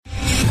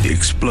the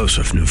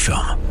explosive new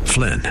film,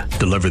 Flynn,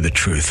 Deliver the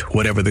Truth,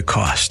 Whatever the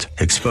Cost,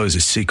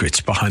 exposes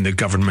secrets behind the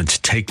government's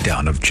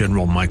takedown of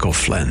General Michael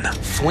Flynn.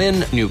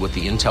 Flynn knew what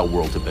the intel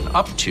world had been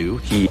up to.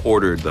 He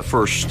ordered the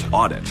first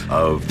audit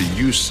of the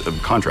use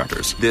of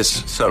contractors.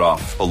 This set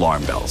off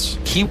alarm bells.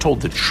 He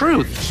told the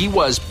truth. He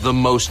was the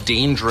most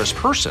dangerous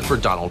person for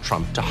Donald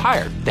Trump to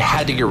hire. They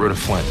had to get rid of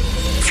Flynn.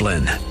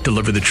 Flynn,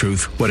 Deliver the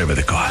Truth, Whatever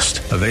the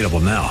Cost. Available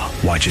now.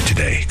 Watch it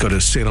today. Go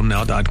to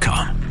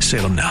salemnow.com.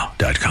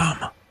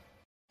 salemnow.com.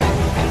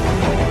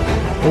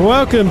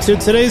 Welcome to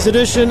today's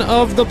edition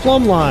of the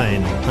Plumb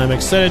Line. I'm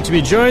excited to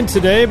be joined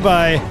today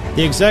by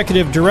the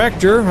Executive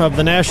Director of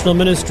the National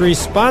Ministry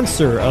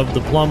sponsor of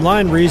the Plumb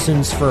Line,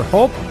 Reasons for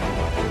Hope.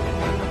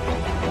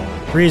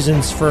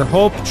 Reasons for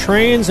Hope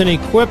trains and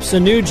equips a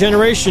new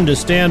generation to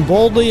stand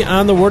boldly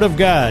on the Word of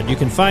God. You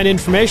can find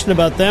information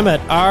about them at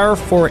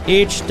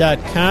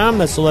r4h.com.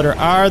 That's the letter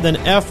R, then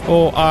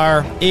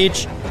F-O-R-H.com.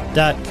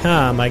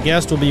 My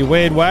guest will be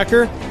Wade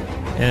Wacker,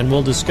 and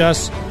we'll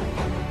discuss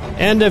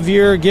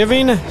end-of-year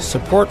giving,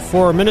 support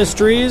for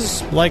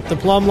ministries like the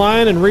Plumb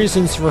Line, and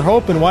Reasons for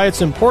Hope, and why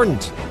it's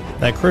important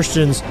that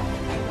Christians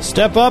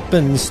step up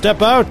and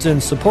step out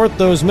and support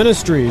those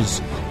ministries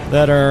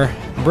that are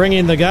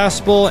bringing the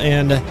gospel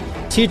and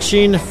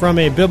teaching from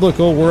a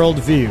biblical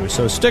worldview.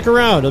 So stick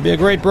around. It'll be a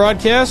great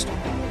broadcast.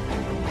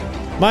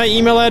 My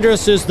email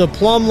address is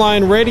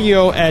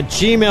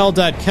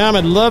theplumblineradio@gmail.com.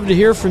 I'd love to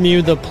hear from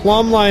you.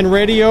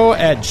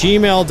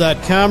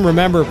 Theplumblineradio@gmail.com.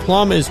 Remember,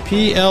 Plumb is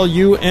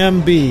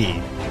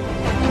P-L-U-M-B.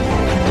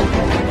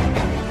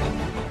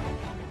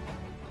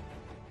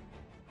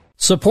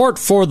 Support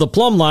for the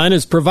Plumb Line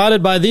is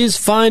provided by these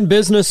fine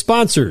business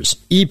sponsors.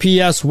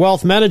 EPS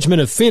Wealth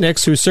Management of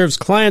Phoenix, who serves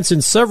clients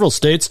in several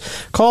states.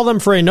 Call them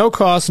for a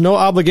no-cost,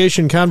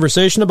 no-obligation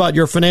conversation about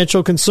your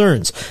financial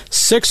concerns.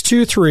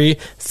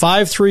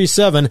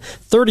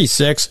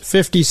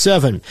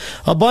 623-537-3657.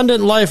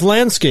 Abundant Life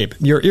Landscape,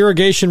 your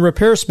irrigation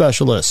repair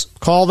specialist.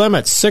 Call them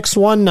at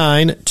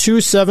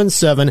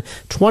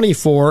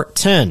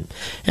 619-277-2410.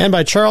 And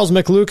by Charles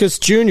McLucas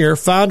Jr.,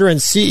 founder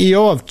and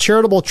CEO of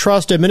Charitable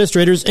Trust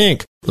Administrators, Inc.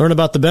 Learn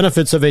about the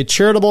benefits of a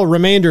charitable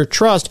remainder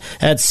trust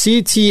at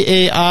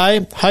ctai-ca.com.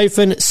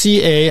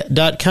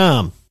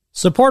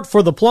 Support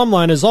for the Plumb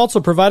Line is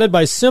also provided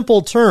by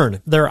Simple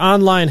Turn. Their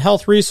online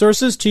health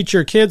resources teach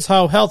your kids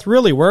how health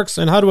really works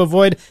and how to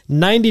avoid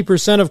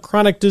 90% of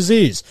chronic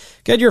disease.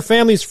 Get your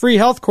family's free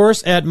health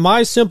course at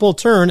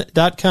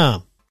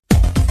mysimpleturn.com.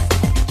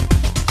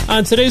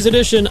 On today's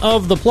edition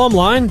of the Plumb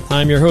Line,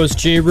 I'm your host,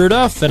 Jay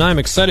Rudolph, and I'm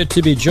excited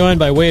to be joined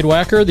by Wade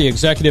Wacker, the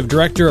Executive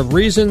Director of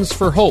Reasons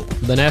for Hope,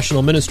 the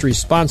National Ministry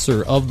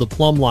sponsor of the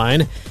Plumb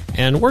Line.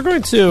 And we're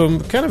going to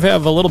kind of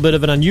have a little bit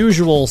of an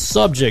unusual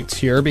subject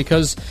here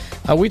because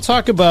I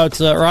talk about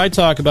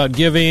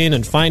giving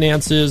and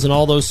finances and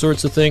all those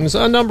sorts of things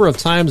a number of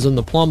times in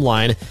the Plumb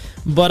Line.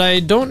 But I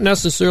don't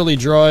necessarily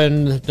draw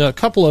in a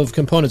couple of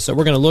components that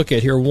we're going to look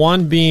at here.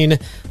 One being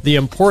the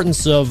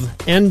importance of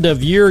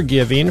end-of-year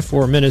giving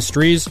for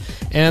ministries,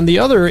 and the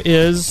other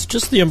is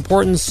just the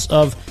importance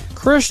of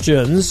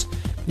Christians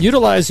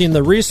utilizing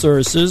the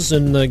resources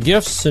and the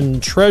gifts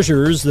and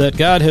treasures that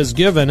God has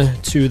given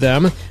to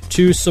them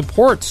to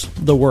support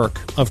the work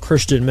of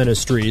Christian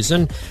ministries.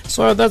 And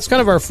so that's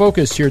kind of our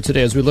focus here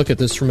today as we look at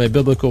this from a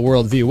biblical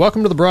worldview.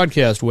 Welcome to the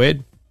broadcast,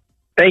 Wade.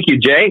 Thank you,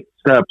 Jay.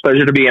 It's a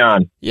pleasure to be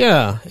on.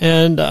 Yeah,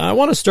 and I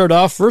want to start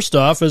off, first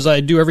off, as I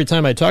do every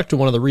time I talk to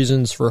one of the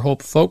Reasons for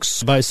Hope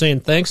folks, by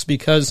saying thanks,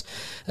 because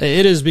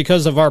it is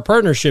because of our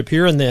partnership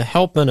here and the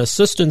help and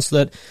assistance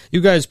that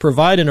you guys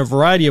provide in a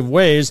variety of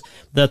ways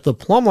that the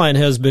Plumb Line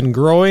has been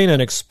growing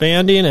and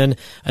expanding, and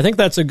I think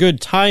that's a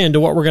good tie-in to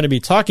what we're going to be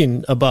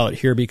talking about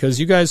here, because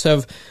you guys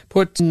have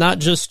put not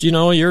just,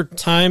 your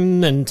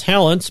time and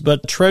talents,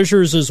 but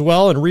treasures as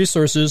well and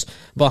resources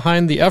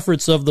behind the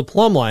efforts of the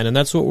Plumb Line, and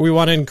that's what we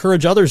want to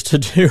encourage others to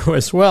do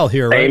as well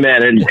here, right?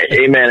 Amen.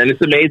 Amen. And it's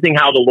amazing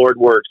how the Lord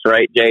works,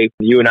 right, Jay?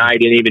 You and I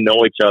didn't even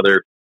know each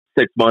other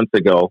 6 months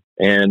ago.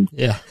 And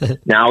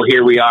now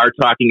here we are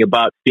talking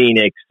about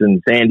Phoenix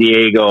and San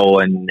Diego.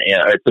 And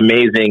it's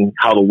amazing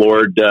how the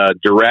Lord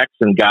directs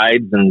and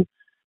guides and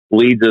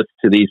leads us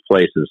to these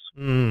places.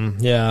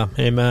 Yeah,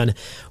 amen.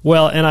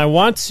 Well, and I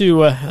want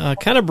to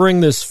kind of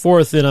bring this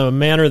forth in a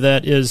manner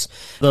that is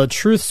the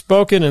truth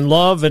spoken in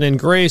love and in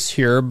grace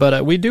here,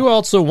 but we do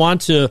also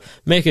want to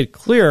make it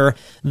clear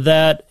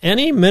that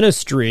any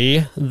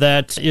ministry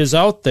that is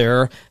out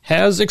there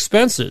has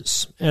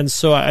expenses. And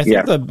so I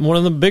think that one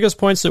of the biggest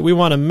points that we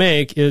want to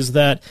make is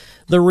that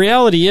the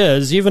reality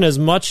is, even as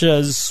much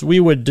as we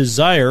would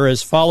desire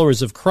as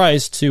followers of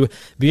Christ to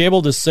be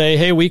able to say,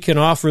 hey, we can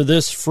offer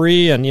this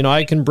free, and,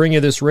 I can bring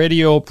you this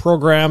radio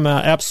program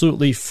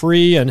absolutely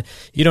free, and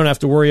you don't have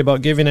to worry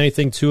about giving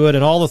anything to it,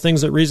 and all the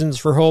things that Reasons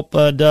for Hope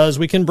does,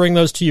 we can bring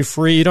those to you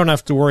free. You don't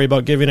have to worry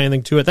about giving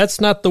anything to it.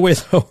 That's not the way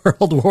the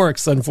world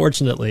works,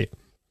 unfortunately.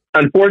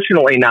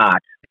 Unfortunately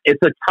not.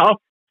 It's a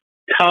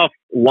tough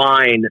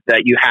line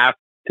that you have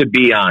to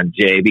be on,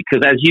 Jay, because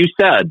as you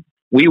said,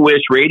 we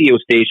wish radio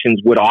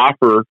stations would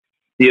offer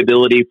the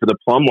ability for the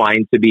Plumb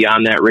Line to be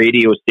on that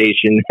radio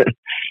station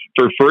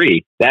for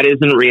free. That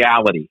isn't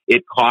reality.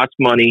 It costs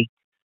money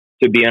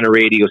to be on a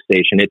radio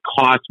station. It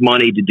costs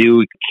money to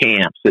do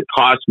camps. It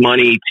costs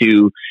money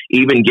to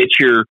even get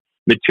your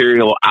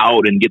material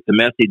out and get the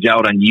message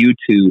out on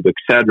YouTube,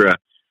 etc.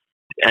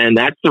 And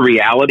that's the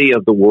reality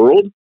of the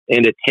world,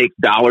 and it takes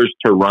dollars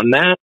to run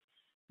that.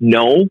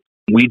 No,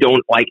 we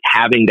don't like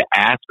having to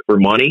ask for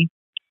money,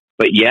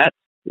 but yet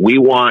we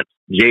want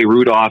Jay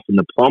Rudolph and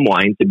the Plumb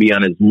Line to be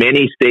on as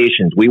many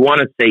stations. We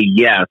want to say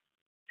yes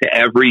to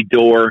every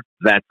door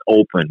that's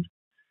open.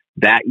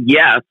 That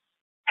yes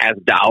has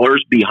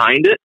dollars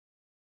behind it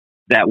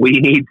that we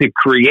need to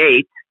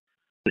create.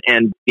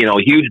 And,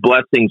 huge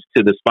blessings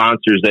to the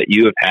sponsors that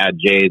you have had,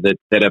 Jay,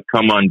 that have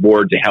come on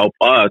board to help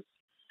us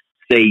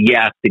say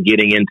yes to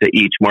getting into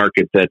each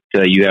market that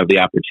you have the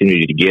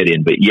opportunity to get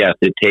in. But yes,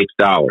 it takes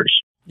dollars.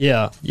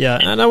 Yeah.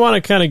 And I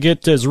want to kind of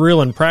get as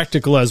real and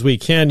practical as we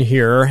can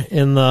here.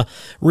 And the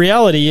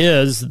reality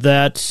is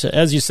that,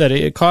 as you said,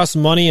 it costs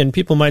money, and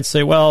people might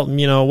say, well,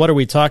 what are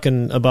we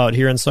talking about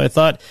here? And so I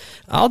thought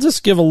I'll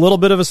just give a little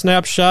bit of a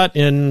snapshot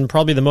in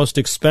probably the most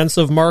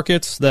expensive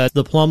markets that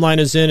the Plumb Line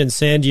is in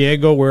San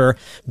Diego, where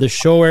the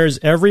show airs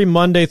every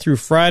Monday through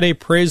Friday.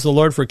 Praise the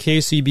Lord for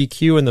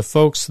KCBQ and the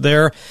folks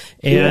there.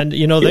 And,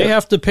 they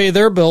have to pay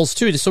their bills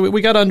too. So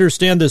we got to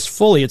understand this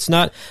fully.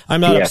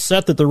 I'm not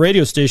upset that the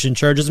radio station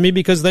charges me,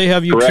 because they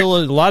have a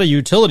lot of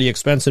utility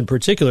expense in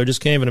particular. Just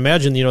can't even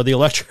imagine, the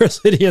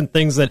electricity and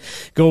things that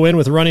go in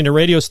with running a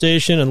radio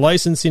station and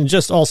licensing,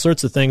 just all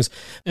sorts of things.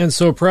 And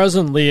so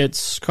presently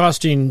it's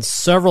costing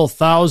several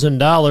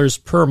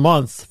 $1,000s per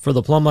month for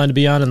the Plumb Line to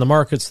be on in the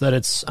markets that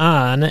it's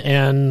on,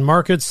 and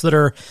markets that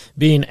are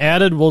being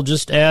added will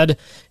just add,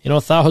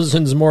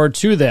 thousands more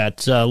to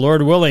that.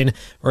 Lord willing,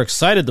 we're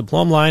excited. The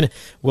Plumb Line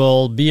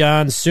will be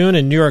on soon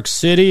in New York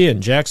City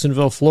and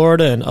Jacksonville,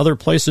 Florida, and other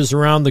places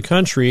around the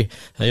country,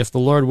 if the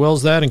Lord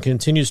wills that and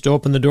continues to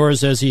open the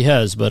doors as he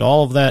has. But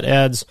all of that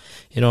adds,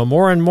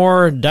 more and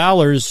more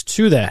dollars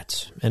to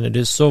that. And it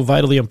is so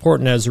vitally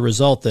important as a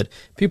result that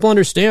people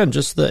understand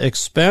just the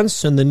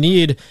expense and the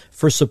need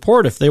for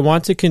support if they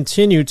want to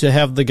continue to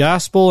have the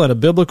gospel and a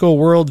biblical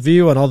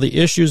worldview and all the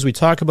issues we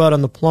talk about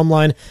on the Plumb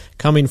Line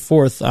coming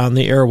forth on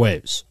the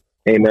airwaves.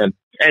 Amen.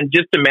 And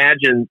just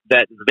imagine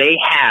that they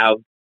have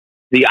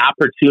the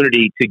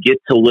opportunity to get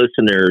to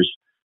listeners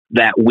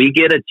that we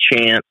get a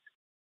chance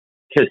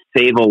to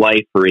save a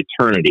life for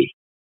eternity.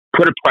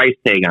 Put a price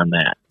tag on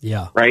that.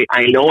 Yeah. Right?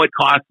 I know it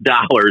costs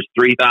dollars,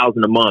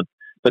 $3,000 a month,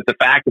 but the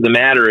fact of the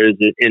matter is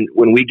that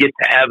when we get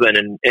to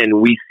heaven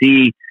and we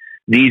see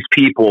these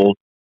people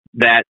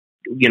that,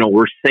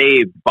 were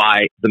saved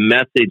by the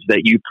message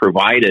that you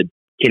provided,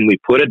 can we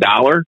put a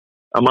dollar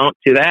amount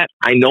to that?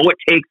 I know it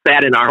takes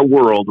that in our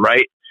world,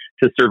 right,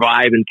 to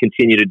survive and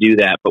continue to do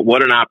that. But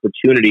what an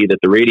opportunity that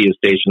the radio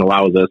station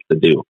allows us to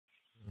do.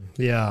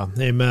 Yeah,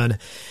 amen.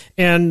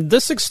 And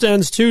this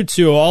extends, too,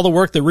 to all the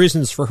work that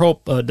Reasons for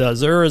Hope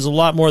does. There is a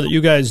lot more that you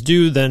guys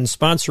do than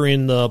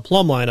sponsoring the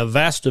Plumb Line, a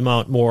vast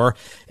amount more.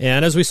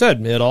 And as we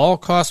said, it all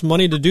costs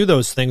money to do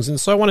those things. And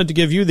so I wanted to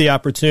give you the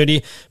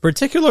opportunity,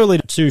 particularly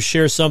to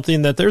share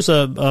something that there's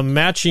a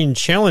matching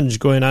challenge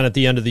going on at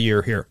the end of the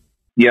year here.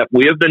 Yep,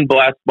 we have been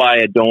blessed by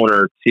a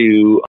donor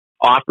to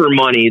offer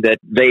money that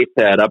they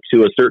said up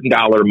to a certain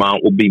dollar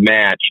amount will be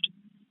matched.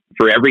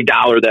 For every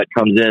dollar that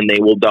comes in, they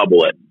will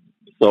double it.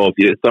 So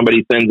if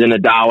somebody sends in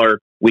 $1,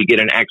 we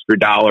get an extra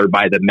 $1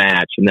 by the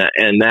match.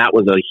 And that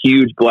was a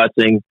huge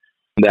blessing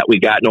that we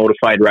got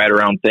notified right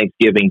around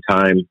Thanksgiving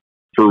time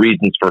for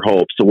Reasons for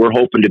Hope. So we're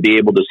hoping to be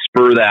able to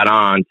spur that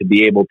on to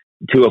be able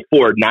to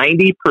afford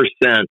 90%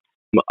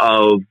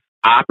 of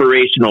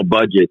operational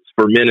budgets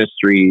for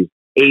ministries,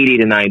 80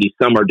 to 90,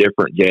 some are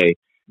different, Jay,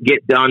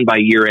 get done by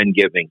year-end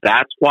giving.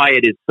 That's why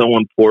it is so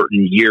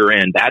important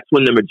year-end. That's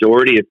when the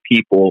majority of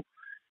people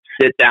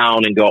sit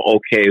down and go,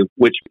 okay,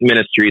 which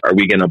ministry are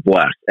we going to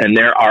bless? And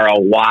there are a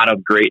lot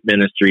of great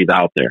ministries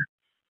out there.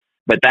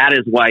 But that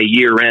is why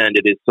year-end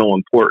it is so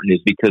important,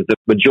 is because the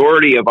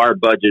majority of our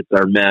budgets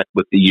are met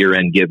with the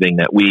year-end giving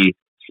that we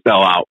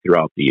spell out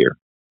throughout the year.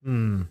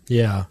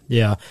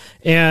 Yeah.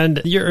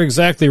 And you're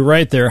exactly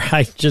right there.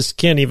 I just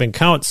can't even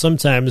count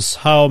sometimes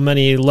how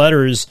many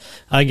letters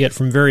I get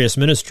from various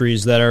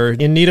ministries that are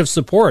in need of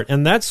support.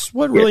 And that's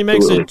what really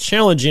makes it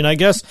challenging. I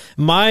guess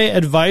my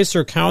advice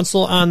or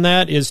counsel on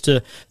that is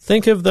to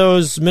think of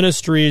those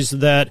ministries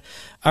that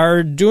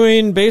are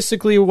doing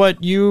basically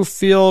what you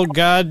feel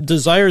God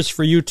desires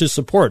for you to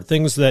support,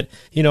 things that,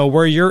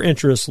 where your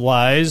interest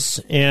lies.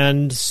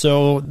 And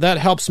so that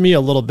helps me a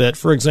little bit.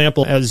 For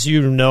example, as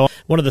you know,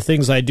 one of the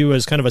things I do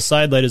as kind of a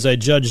sidelight is I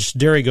judge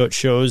dairy goat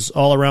shows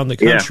all around the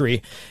country. Yeah.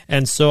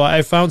 And so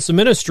I found some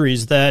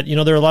ministries that,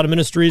 there are a lot of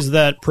ministries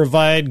that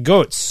provide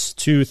goats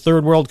to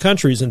third world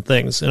countries and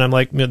things. And I'm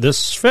like,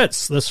 this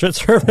fits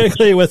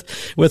perfectly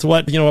with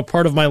what, a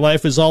part of my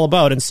life is all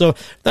about. And so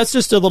that's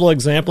just a little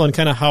example on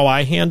kind of how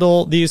I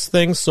handle these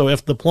things. So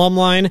if the Plumb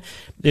Line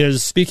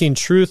is speaking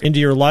truth into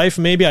your life,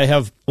 maybe I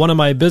have one of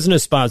my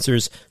business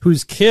sponsors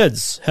whose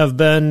kids have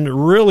been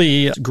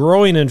really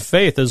growing in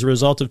faith as a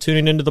result of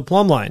tuning into the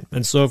Plumb Line.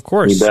 And so, of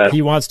course,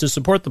 he wants to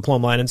support the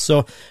Plumb Line. And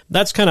so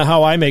that's kind of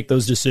how I make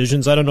those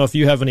decisions. I don't know if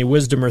you have any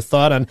wisdom or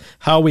thought on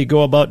how we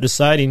go about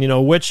deciding,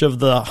 which of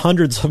the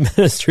hundreds of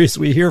ministries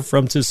we hear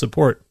from to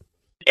support.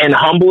 And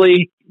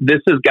humbly, this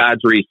is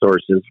God's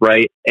resources,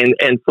 right?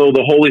 And so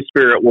the Holy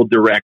Spirit will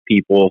direct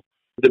people.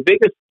 The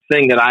biggest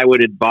thing that I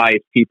would advise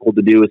people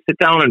to do is sit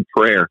down in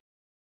prayer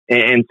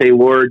and say,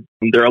 Lord,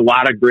 there are a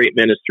lot of great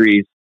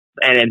ministries.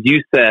 And as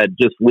you said,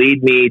 just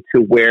lead me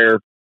to where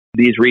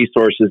these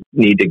resources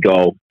need to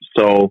go.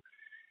 So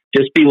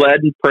just be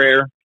led in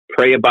prayer,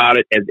 pray about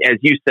it. As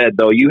you said,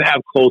 though, you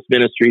have close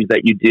ministries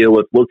that you deal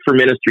with. Look for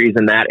ministries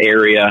in that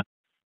area.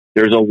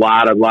 There's a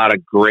lot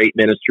of great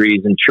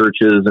ministries and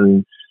churches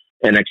and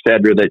et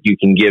cetera that you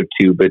can give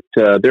to, but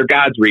they're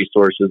God's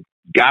resources.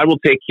 God will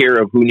take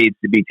care of who needs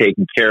to be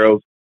taken care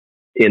of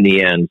in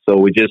the end. So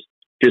we just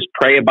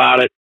pray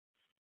about it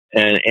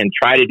and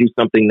try to do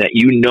something that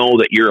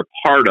that you're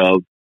a part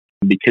of,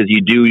 because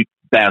you do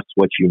best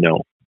what you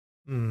know.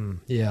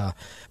 Yeah.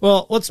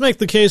 Well, let's make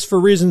the case for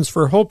Reasons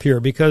for Hope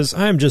here, because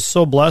I'm just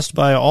so blessed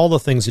by all the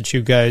things that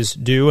you guys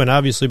do, and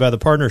obviously by the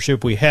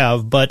partnership we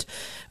have. But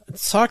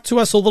talk to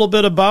us a little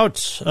bit about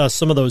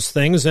some of those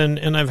things.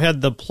 And I've had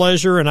the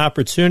pleasure and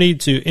opportunity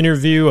to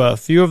interview a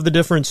few of the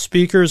different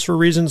speakers for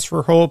Reasons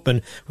for Hope,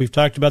 and we've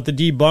talked about the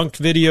debunked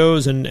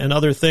videos and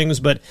other things.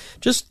 But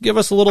just give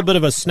us a little bit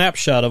of a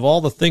snapshot of all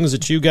the things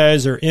that you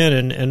guys are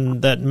in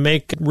and that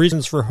make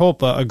Reasons for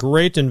Hope a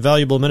great and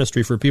valuable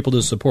ministry for people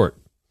to support.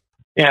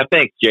 Yeah,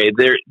 thanks, Jay.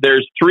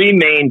 There's three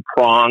main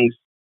prongs,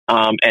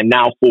 and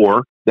now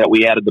four, that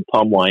we added the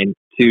Plumb Line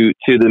to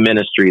the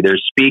ministry.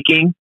 There's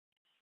speaking,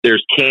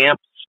 there's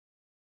camps,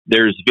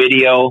 there's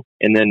video,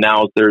 and then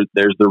now there's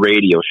the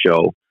radio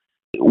show.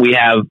 We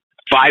have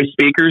 5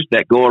 speakers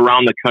that go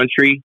around the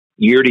country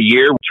year to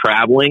year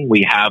traveling.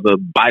 We have a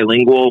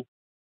bilingual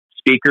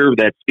speaker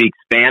that speaks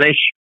Spanish,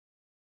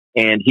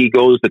 and he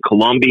goes to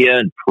Colombia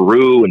and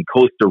Peru and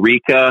Costa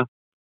Rica.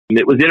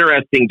 It was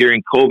interesting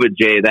during COVID,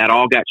 Jay, that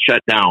all got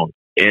shut down.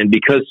 And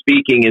because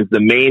speaking is the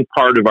main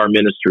part of our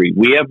ministry,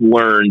 we have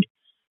learned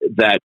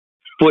that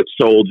foot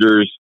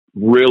soldiers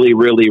really,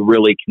 really,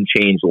 really can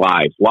change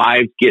lives.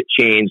 Lives get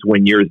changed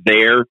when you're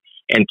there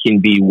and can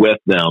be with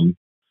them.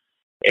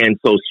 And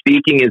so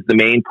speaking is the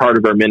main part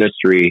of our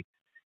ministry.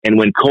 And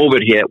when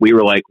COVID hit, we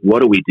were like,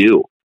 what do we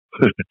do?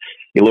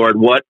 Lord,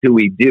 what do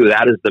we do?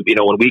 That is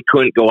when we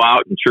couldn't go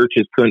out and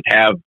churches couldn't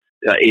have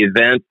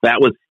events, that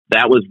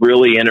was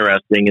really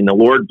interesting. And the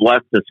Lord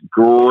blessed us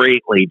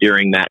greatly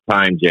during that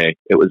time, Jay.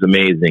 It was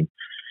amazing.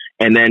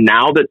 And then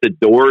now that the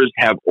doors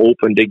have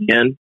opened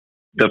again,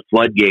 the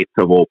floodgates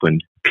have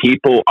opened.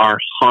 People are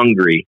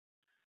hungry.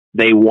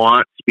 They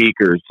want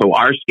speakers. So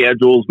our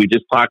schedules, we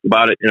just talked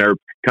about it in our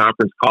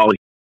conference call,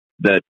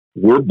 that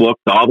we're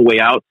booked all the way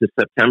out to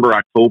September,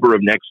 October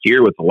of next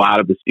year with a lot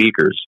of the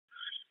speakers.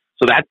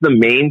 So that's the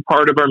main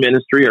part of our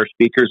ministry. Our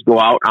speakers go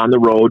out on the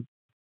road.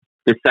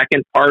 The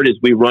second part is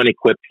we run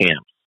equip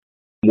camps.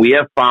 We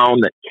have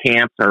found that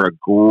camps are a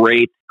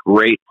great,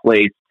 great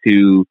place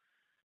to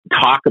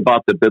talk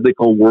about the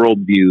biblical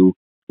worldview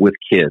with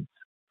kids.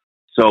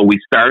 So we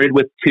started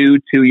with 2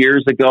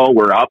 years ago.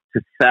 We're up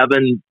to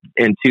 7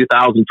 in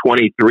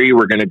 2023.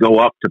 We're going to go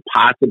up to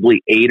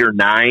possibly 8 or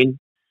 9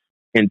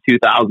 in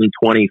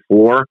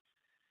 2024.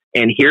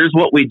 And here's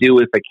what we do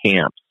with the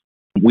camps.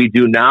 We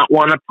do not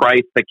want to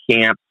price the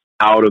camps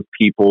out of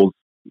people's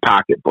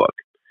pocketbook.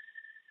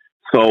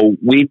 So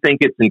we think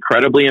it's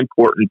incredibly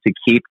important to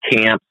keep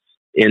camps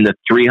in the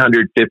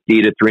 $350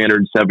 to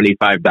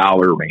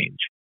 $375 range.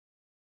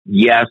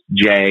 Yes,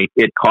 Jay,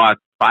 it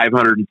costs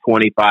 $525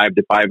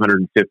 to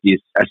 $550,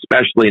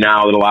 especially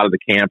now that a lot of the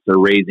camps are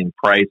raising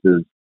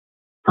prices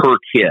per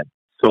kid.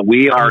 So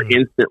we are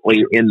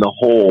instantly in the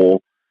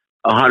hole,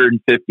 $150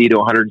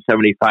 to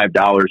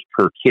 $175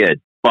 per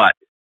kid. But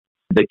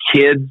the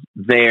kids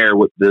there,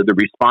 with the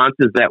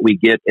responses that we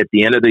get at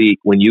the end of the week,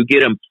 when you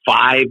get them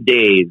 5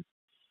 days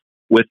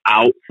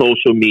without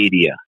social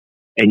media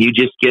and you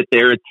just get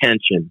their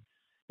attention,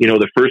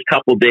 the first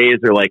couple days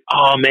they're like,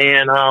 oh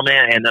man.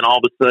 And then all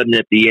of a sudden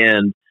at the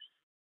end,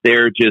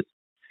 they're just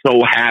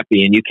so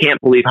happy. And you can't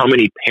believe how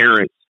many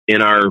parents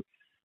in our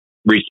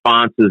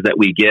responses that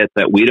we get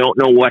that we don't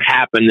know what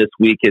happened this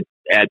week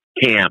at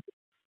camp,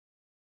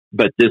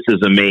 but this is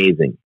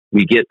amazing.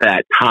 We get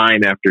that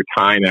time after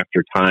time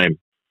after time.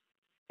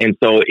 And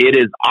so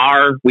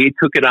we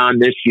took it on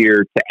this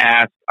year to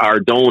ask our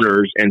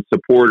donors and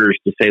supporters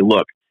to say,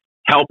 look,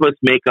 help us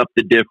make up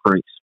the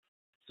difference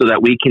so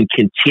that we can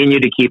continue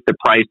to keep the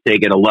price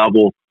tag at a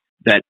level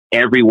that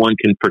everyone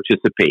can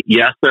participate.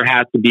 Yes, there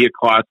has to be a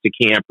cost to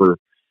camper,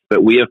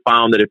 but we have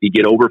found that if you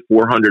get over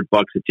 $400,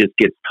 it just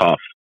gets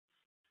tough.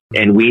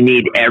 And we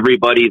need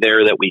everybody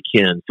there that we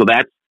can. So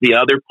that's the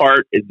other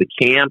part, is the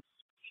camps,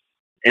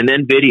 and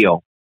then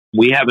video.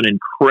 We have an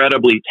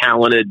incredibly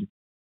talented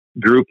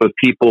group of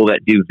people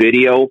that do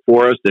video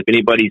for us. If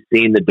anybody's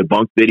seen the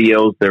debunk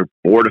videos, they're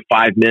 4 to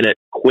 5 minute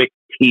quick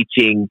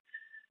teaching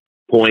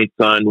points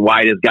on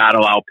why does God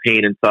allow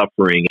pain and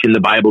suffering? Can the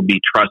Bible be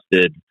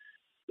trusted?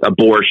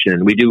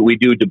 Abortion. We do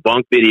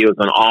debunk videos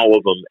on all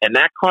of them, and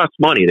that costs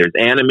money. There's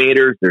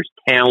animators, there's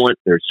talent,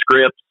 there's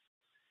scripts.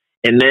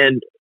 And then,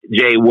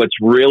 Jay, what's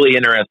really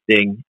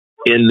interesting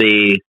in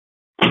the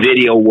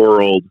video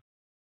world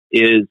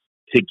is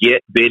to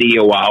get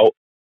video out,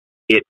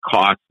 it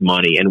costs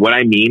money. And what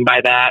I mean by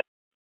that,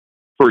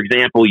 for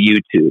example,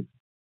 YouTube.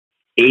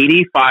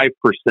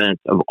 85%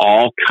 of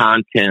all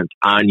content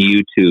on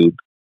YouTube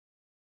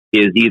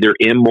is either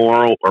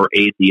immoral or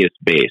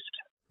atheist-based.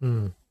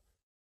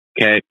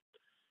 Okay.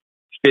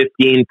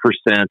 15%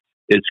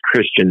 is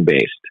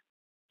Christian-based.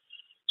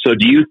 So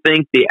do you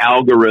think the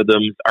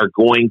algorithms are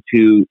going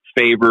to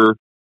favor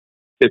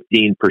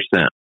 15%?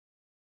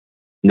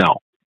 No.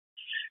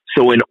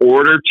 So in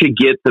order to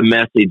get the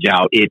message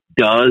out, it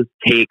does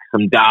take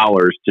some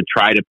dollars to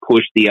try to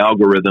push the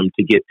algorithm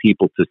to get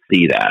people to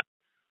see that.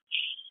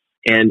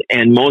 And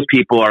most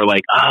people are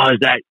like, oh, is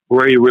that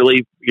where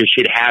you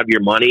should have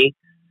your money?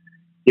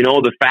 You know,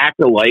 the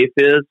fact of life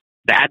is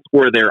that's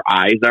where their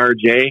eyes are,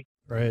 Jay.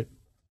 Right.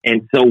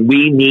 And so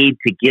we need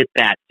to get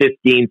that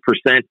 15%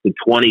 to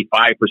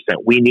 25%.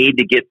 We need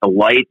to get the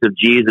light of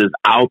Jesus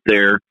out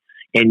there.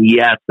 And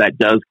yes, that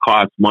does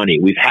cost money.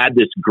 We've had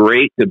this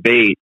great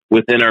debate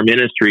within our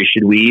ministry.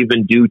 Should we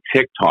even do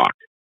TikTok?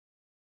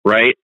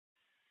 Right?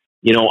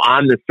 You know,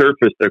 on the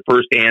surface, their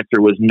first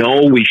answer was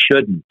no, we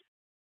shouldn't.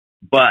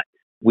 But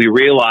we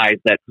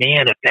realized that,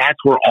 man, if that's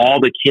where all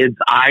the kids'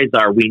 eyes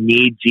are, we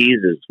need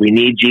Jesus. We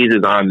need Jesus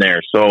on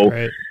there. So,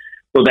 right.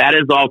 So that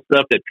is all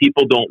stuff that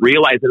people don't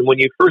realize. And when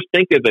you first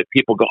think of it,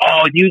 people go,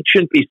 oh, you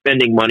shouldn't be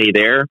spending money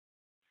there.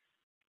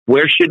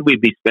 Where should we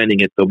be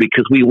spending it, though?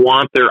 Because we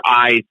want their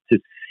eyes to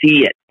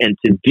see it. And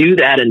to do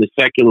that in the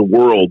secular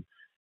world,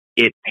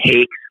 it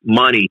takes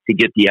money to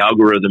get the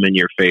algorithm in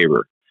your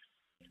favor.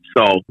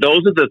 So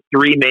those are the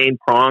three main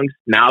prongs.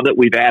 Now that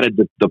we've added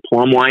the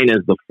Plumb Line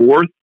as the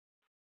fourth,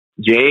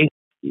 Jay,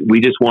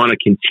 we just want to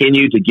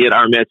continue to get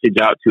our message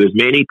out to as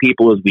many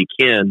people as we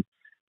can.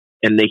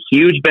 And the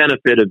huge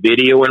benefit of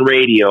video and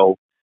radio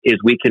is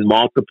we can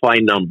multiply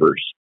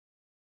numbers,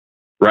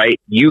 right?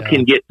 You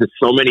can get to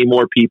so many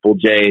more people,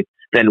 Jay,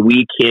 than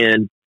we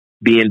can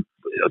being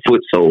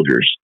foot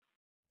soldiers.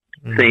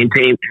 Same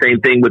thing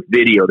with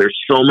video. There's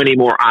so many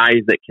more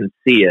eyes that can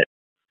see it,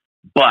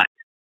 but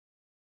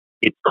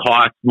it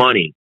costs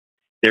money.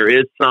 There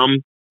is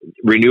some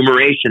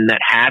remuneration that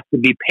has to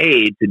be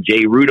paid to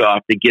Jay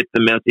Rudolph to get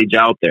the message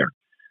out there.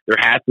 There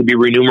has to be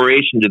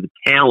remuneration to the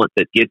talent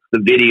that gets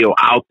the video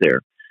out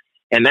there.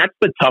 And that's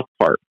the tough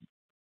part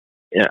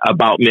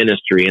about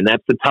ministry. And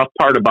that's the tough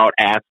part about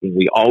asking.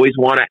 We always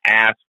want to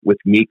ask with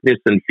meekness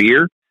and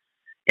fear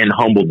and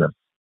humbleness.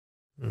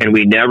 And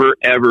we never,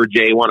 ever,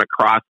 Jay, want to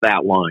cross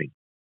that line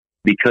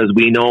because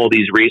we know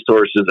these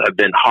resources have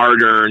been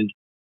hard-earned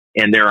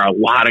and there are a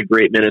lot of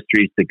great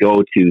ministries to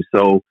go to.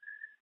 So,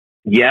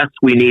 yes,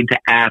 we need to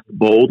ask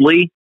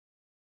boldly,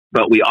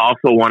 but we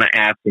also want to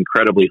ask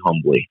incredibly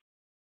humbly.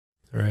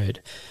 Right.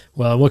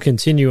 Well, we'll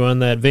continue on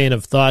that vein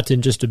of thought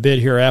in just a bit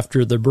here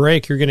after the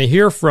break. You're going to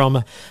hear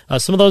from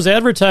some of those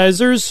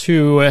advertisers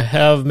who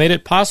have made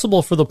it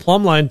possible for the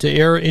Plumb Line to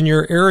air in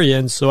your area,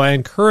 and so I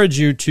encourage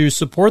you to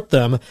support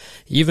them.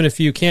 Even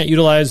if you can't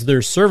utilize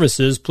their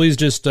services, please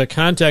just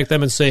contact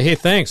them and say, hey,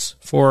 thanks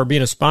for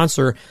being a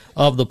sponsor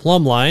of the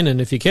Plumb Line,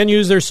 and if you can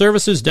use their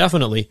services,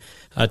 definitely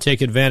take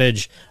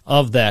advantage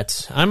of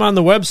that. I'm on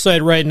the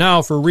website right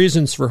now for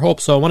Reasons for Hope,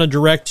 so I want to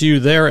direct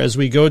you there as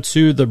we go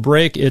to the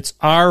break. It's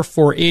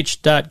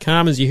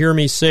r4h.com, as you hear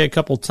me say a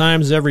couple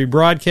times every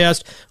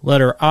broadcast,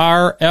 letter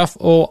R,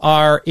 F-O-R-H.com,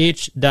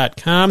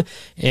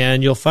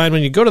 and you'll find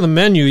when you go to the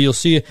menu, you'll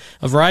see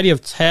a variety of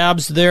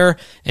tabs there,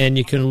 and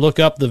you can look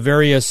up the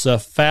various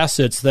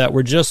facets that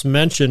were just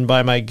mentioned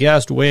by my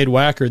guest, Wade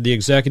Wacker, the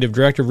Executive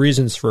Director of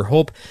Reasons for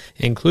Hope,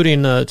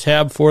 including a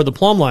tab for the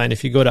Plumb Line.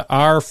 If you go to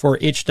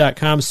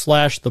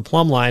r4h.com/the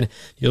Plumb Line,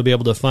 you'll be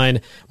able to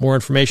find more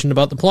information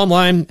about the Plumb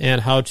Line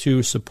and how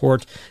to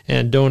support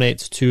and donate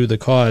to the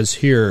cause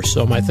here.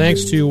 So my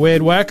thanks to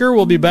Wade Wacker.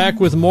 We'll be back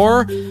with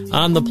more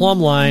on the Plumb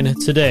Line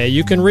today.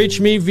 You can reach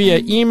me via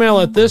email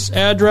at this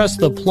address,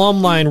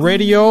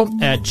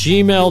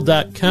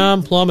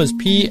 theplumblineradio@gmail.com. Plum is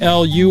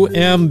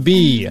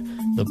P-L-U-M-B.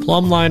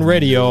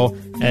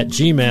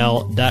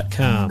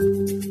 theplumblineradio@gmail.com.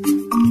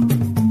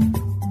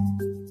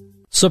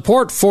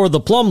 Support for the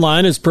Plumb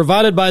Line is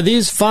provided by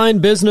these fine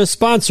business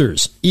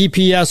sponsors.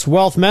 EPS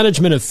Wealth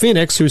Management of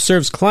Phoenix, who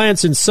serves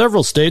clients in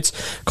several states.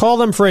 Call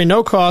them for a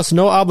no-cost,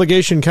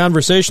 no-obligation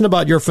conversation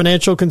about your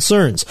financial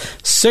concerns.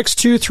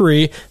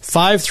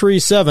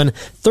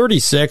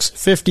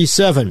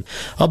 623-537-3657.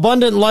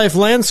 Abundant Life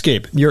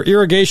Landscape, your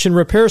irrigation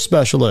repair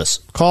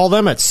specialist. Call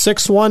them at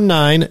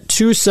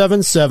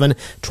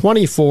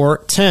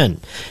 619-277-2410.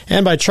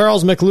 And by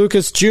Charles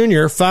McLucas,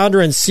 Jr., founder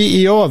and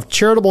CEO of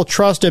Charitable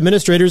Trust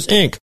Administrators,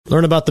 Inc.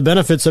 Learn about the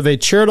benefits of a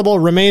charitable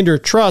remainder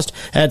trust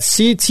at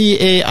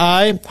ctai-ca.com.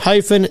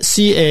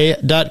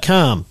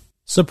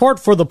 Support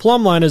for the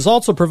Plumb Line is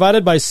also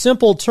provided by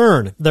Simple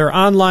Turn. Their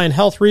online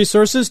health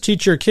resources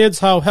teach your kids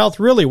how health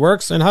really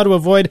works and how to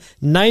avoid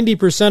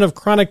 90% of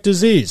chronic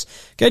disease.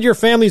 Get your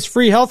family's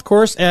free health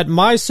course at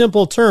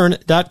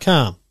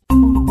mysimpleturn.com.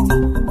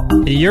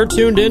 You're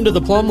tuned into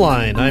the Plumb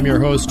Line. I'm your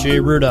host, Jay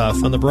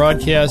Rudolph. On the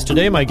broadcast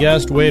today, my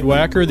guest, Wade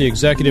Wacker, the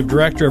Executive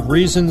Director of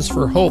Reasons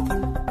for Hope,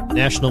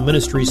 national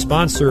ministry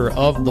sponsor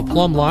of the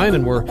Plumb Line,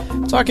 and we're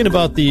talking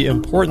about the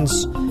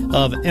importance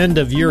of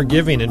end-of-year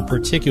giving in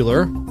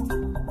particular.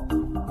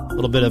 A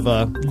little bit of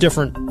a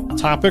different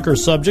topic or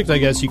subject, I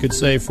guess you could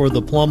say, for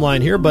the Plumb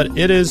Line here, but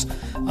it is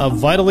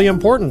vitally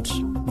important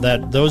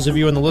that those of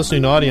you in the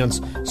listening audience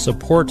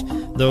support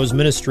those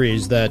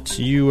ministries that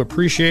you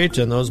appreciate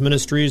and those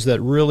ministries that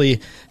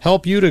really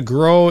help you to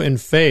grow in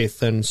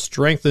faith and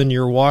strengthen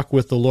your walk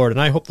with the Lord.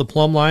 And I hope the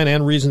Plumb Line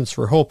and Reasons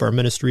for Hope are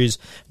ministries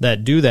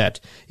that do that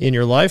in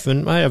your life,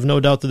 and I have no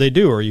doubt that they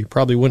do, or you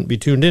probably wouldn't be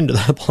tuned into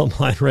the Plumb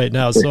Line right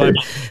now. So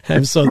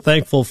I'm so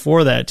thankful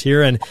for that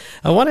here. And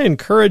I want to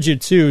encourage you,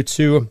 too,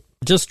 to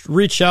just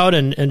reach out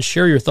and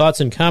share your thoughts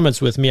and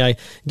comments with me. I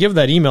give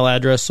that email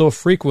address so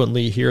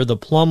frequently here,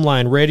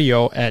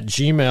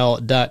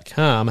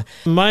 theplumblineradio@gmail.com.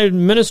 My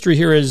ministry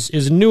here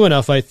is new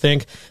enough, I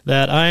think,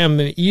 that I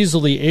am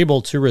easily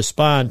able to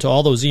respond to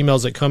all those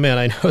emails that come in.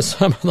 I know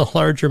some of the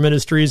larger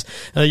ministries,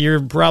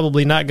 you're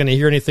probably not going to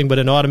hear anything but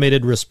an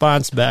automated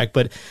response back,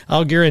 but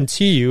I'll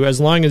guarantee you,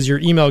 as long as your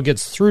email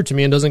gets through to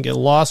me and doesn't get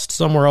lost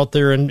somewhere out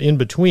there in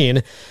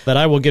between, that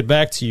I will get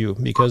back to you,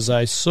 because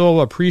I so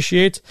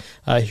appreciate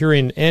hearing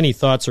any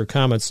thoughts or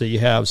comments that you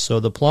have. So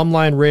the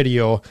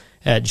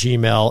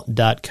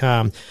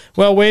plumlineradio@gmail.com.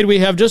 Well, Wade, we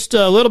have just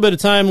a little bit of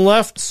time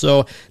left,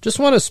 so just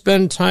want to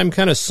spend time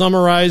kind of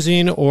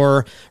summarizing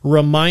or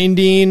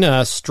reminding,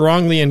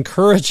 strongly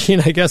encouraging,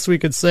 I guess we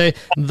could say,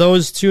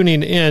 those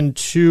tuning in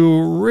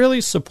to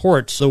really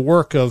support the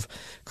work of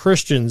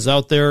Christians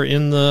out there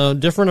in the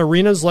different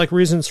arenas like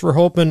Reasons for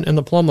Hope and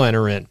the Plumb Line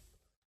are in.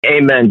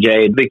 Amen,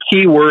 Jay. The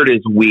key word is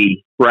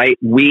we, right?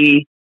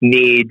 We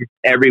need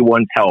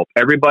everyone's help.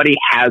 Everybody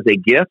has a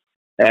gift,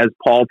 as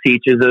Paul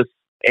teaches us,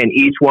 and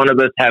each one of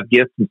us have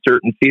gifts in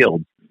certain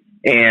fields.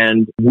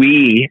 And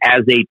we,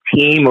 as a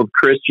team of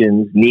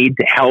Christians, need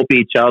to help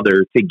each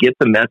other to get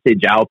the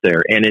message out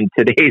there. And in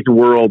today's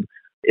world,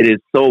 it is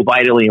so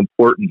vitally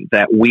important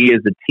that we as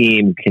a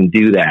team can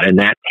do that. And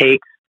that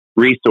takes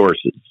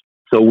resources.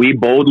 So we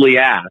boldly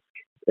ask,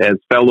 as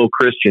fellow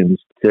Christians,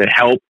 to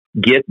help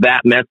get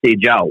that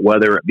message out,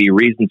 whether it be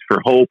Reasons for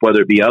Hope,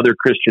 whether it be other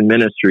Christian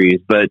ministries,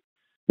 but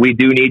we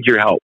do need your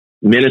help.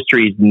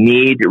 Ministries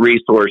need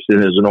resources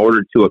in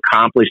order to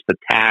accomplish the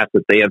task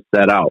that they have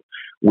set out.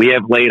 We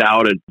have laid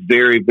out a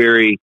very,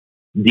 very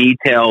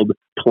detailed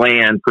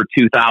plan for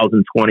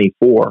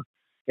 2024.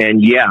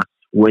 And yes,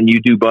 when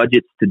you do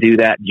budgets to do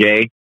that,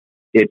 Jay,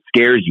 it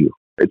scares you.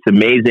 It's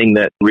amazing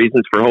that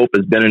Reasons for Hope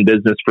has been in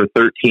business for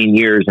 13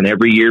 years, and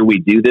every year we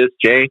do this,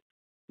 Jay,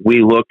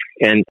 we look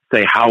and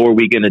say, how are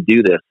we going to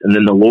do this? And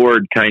then the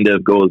Lord kind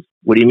of goes,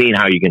 what do you mean,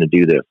 how are you going to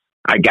do this?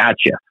 I got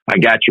you. I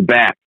got your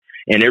back.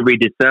 And every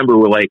December,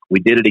 we're like, we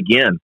did it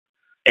again.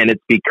 And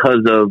it's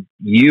because of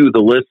you, the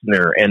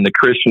listener, and the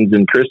Christians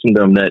in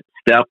Christendom that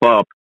step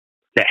up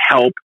to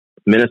help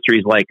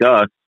ministries like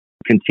us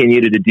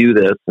continue to do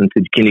this and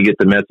to continue to get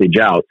the message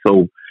out.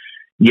 So,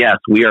 yes,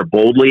 we are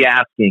boldly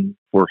asking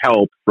for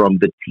help from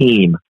the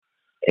team.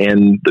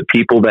 And the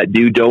people that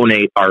do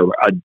donate are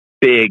a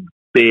big,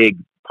 big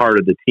part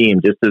of the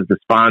team, just as the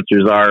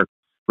sponsors are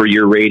for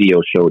your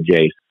radio show,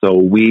 Jay. So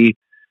we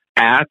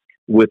ask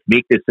with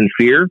meekness and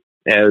fear,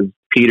 as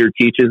Peter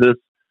teaches us,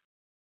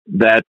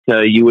 that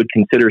you would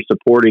consider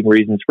supporting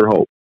Reasons for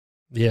Hope.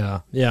 Yeah.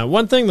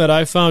 One thing that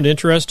I found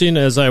interesting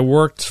as I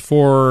worked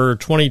for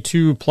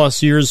 22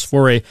 plus years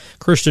for a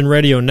Christian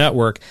radio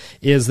network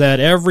is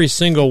that every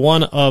single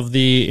one of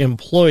the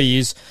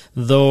employees,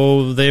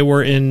 though they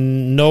were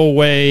in no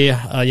way,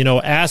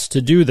 asked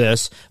to do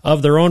this,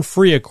 of their own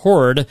free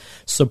accord,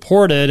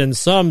 supported, and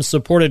some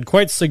supported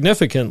quite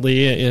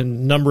significantly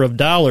in number of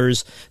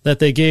dollars that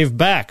they gave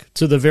back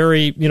to the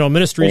very,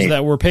 ministries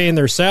that were paying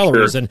their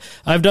salaries. Sure. And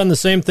I've done the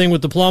same thing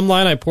with the Plumb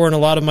Line. I pour in a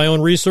lot of my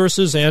own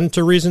resources and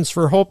to Reasons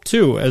for Hope,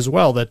 too, as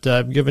well, that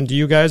I've given to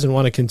you guys and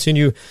want to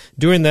continue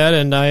doing that,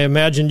 and I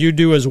imagine you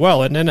do as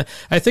well. And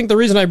I think the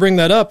reason I bring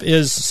that up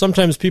is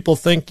sometimes people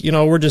think,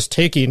 we're just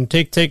take here.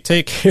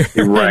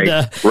 Right,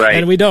 right.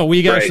 And we don't.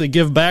 We actually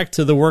give back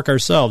to the work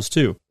ourselves,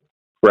 too.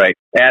 Right.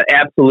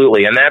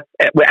 Absolutely. And that's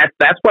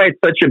why it's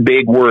such a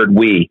big word,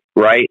 we,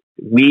 right?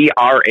 We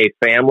are a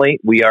family.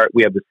 We have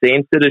the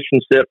same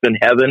citizenship in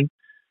heaven,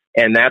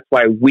 and that's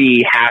why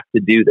we have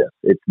to do this.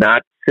 It's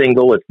not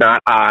single. It's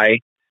not I.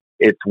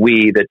 It's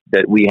we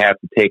that we have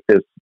to take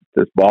this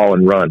ball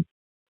and run.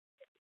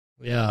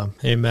 Yeah,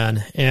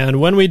 amen.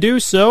 And when we do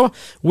so,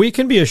 we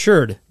can be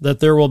assured that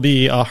there will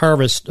be a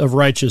harvest of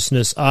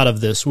righteousness out of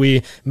this.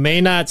 We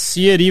may not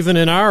see it even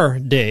in our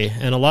day,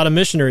 and a lot of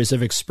missionaries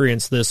have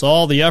experienced this,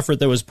 all the effort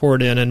that was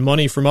poured in and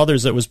money from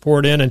others that was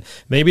poured in, and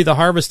maybe the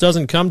harvest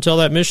doesn't come till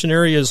that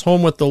missionary is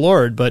home with the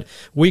Lord, but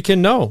we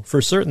can know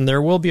for certain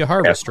there will be a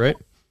harvest, right?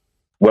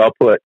 Well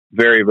put.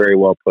 Very, very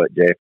well put,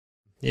 Jay.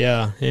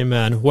 Yeah,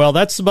 amen. Well,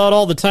 that's about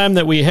all the time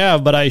that we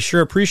have, but I sure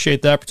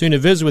appreciate the opportunity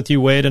to visit with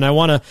you, Wade, and I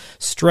want to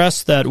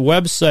stress that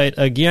website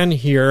again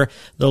here,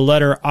 the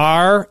letter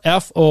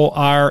RFORH.com.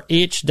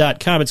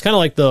 It's kind of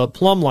like the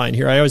plumb line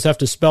here. I always have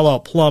to spell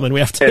out plumb, and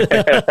we have to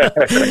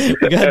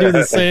we got to do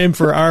the same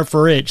for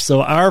R4H.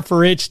 So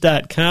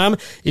R4H.com.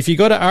 If you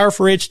go to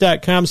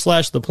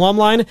R4H.com/the plumb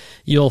line,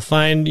 you'll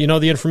find,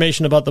 the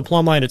information about the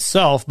plumb line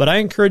itself, but I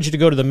encourage you to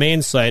go to the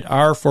main site,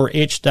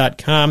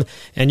 R4H.com,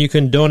 and you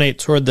can donate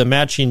toward the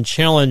matching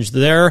challenge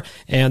there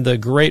and the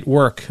great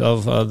work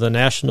of the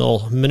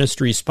national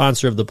ministry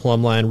sponsor of the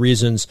Plumb Line,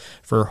 Reasons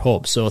for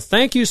Hope. So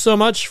thank you so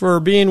much for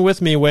being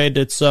with me, Wade.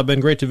 It's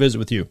been great to visit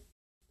with you.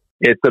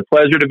 It's a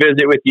pleasure to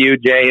visit with you,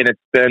 Jay, and it's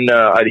been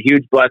a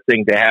huge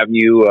blessing to have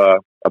you a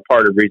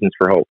part of Reasons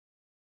for Hope.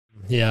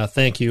 Yeah,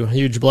 thank you.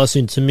 Huge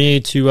blessing to me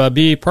to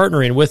be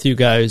partnering with you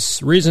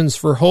guys. Reasons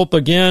for Hope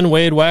again.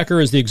 Wade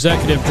Wacker is the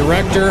executive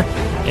director,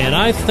 and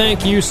I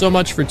thank you so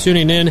much for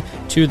tuning in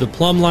to the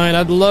Plumb Line.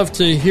 I'd love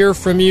to hear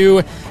from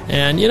you,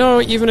 and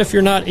even if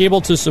you're not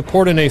able to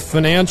support in a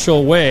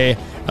financial way,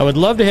 I would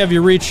love to have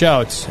you reach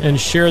out and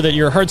share that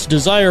your heart's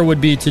desire would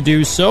be to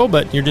do so,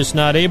 but you're just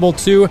not able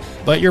to,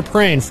 but you're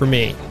praying for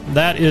me.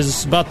 That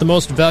is about the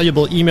most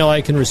valuable email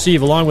I can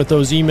receive, along with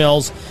those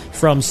emails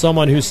from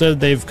someone who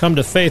said they've come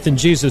to faith in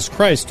Jesus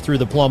Christ through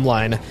the Plumb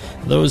Line.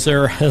 Those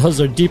are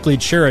deeply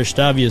cherished,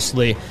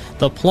 obviously.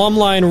 The Plumb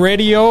Line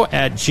Radio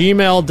at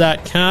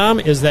gmail.com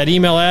is that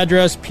email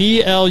address,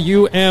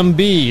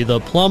 PLUMB,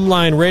 the Plumb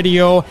Line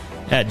Radio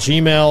at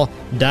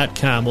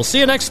gmail.com. We'll see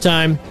you next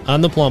time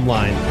on the Plumb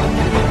Line.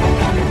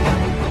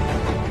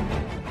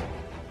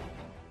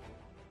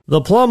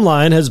 The Plumb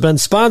Line has been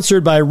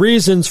sponsored by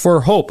Reasons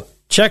for Hope.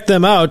 Check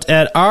them out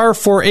at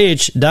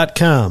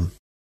r4h.com.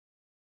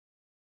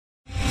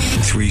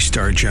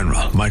 3-star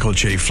General Michael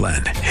J.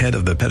 Flynn, head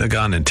of the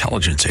Pentagon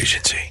Intelligence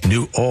Agency,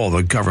 knew all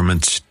the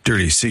government's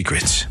dirty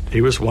secrets.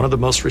 He was one of the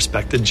most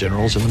respected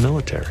generals in the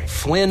military.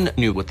 Flynn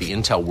knew what the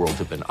intel world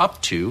had been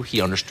up to.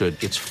 He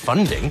understood its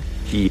funding.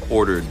 He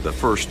ordered the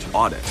first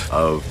audit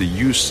of the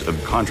use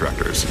of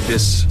contractors.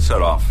 This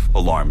set off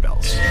alarm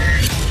bells.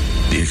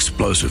 The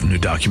explosive new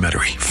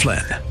documentary,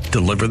 Flynn,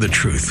 Deliver the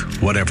Truth,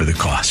 Whatever the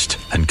Cost,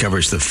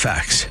 uncovers the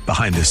facts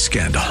behind this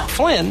scandal.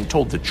 Flynn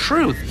told the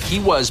truth. He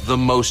was the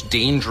most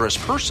dangerous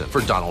person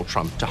for Donald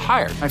Trump to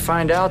hire. I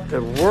find out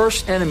the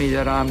worst enemy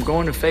that I'm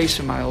going to face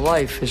in my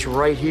life is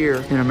right here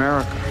in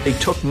America. They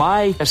took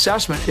my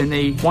assessment and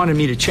they wanted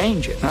me to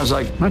change it. And I was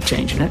like, I'm not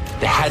changing it.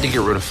 They had to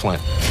get rid of Flynn.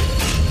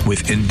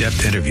 With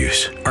in-depth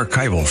interviews,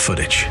 archival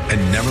footage,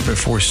 and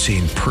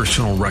never-before-seen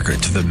personal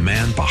records of the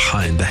man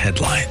behind the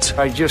headlines.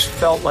 I just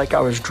felt like I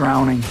was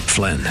drowning.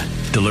 Flynn,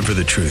 Deliver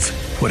the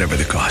Truth, Whatever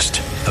the Cost.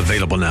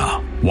 Available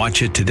now.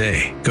 Watch it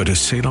today. Go to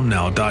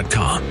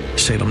salemnow.com.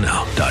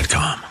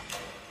 salemnow.com.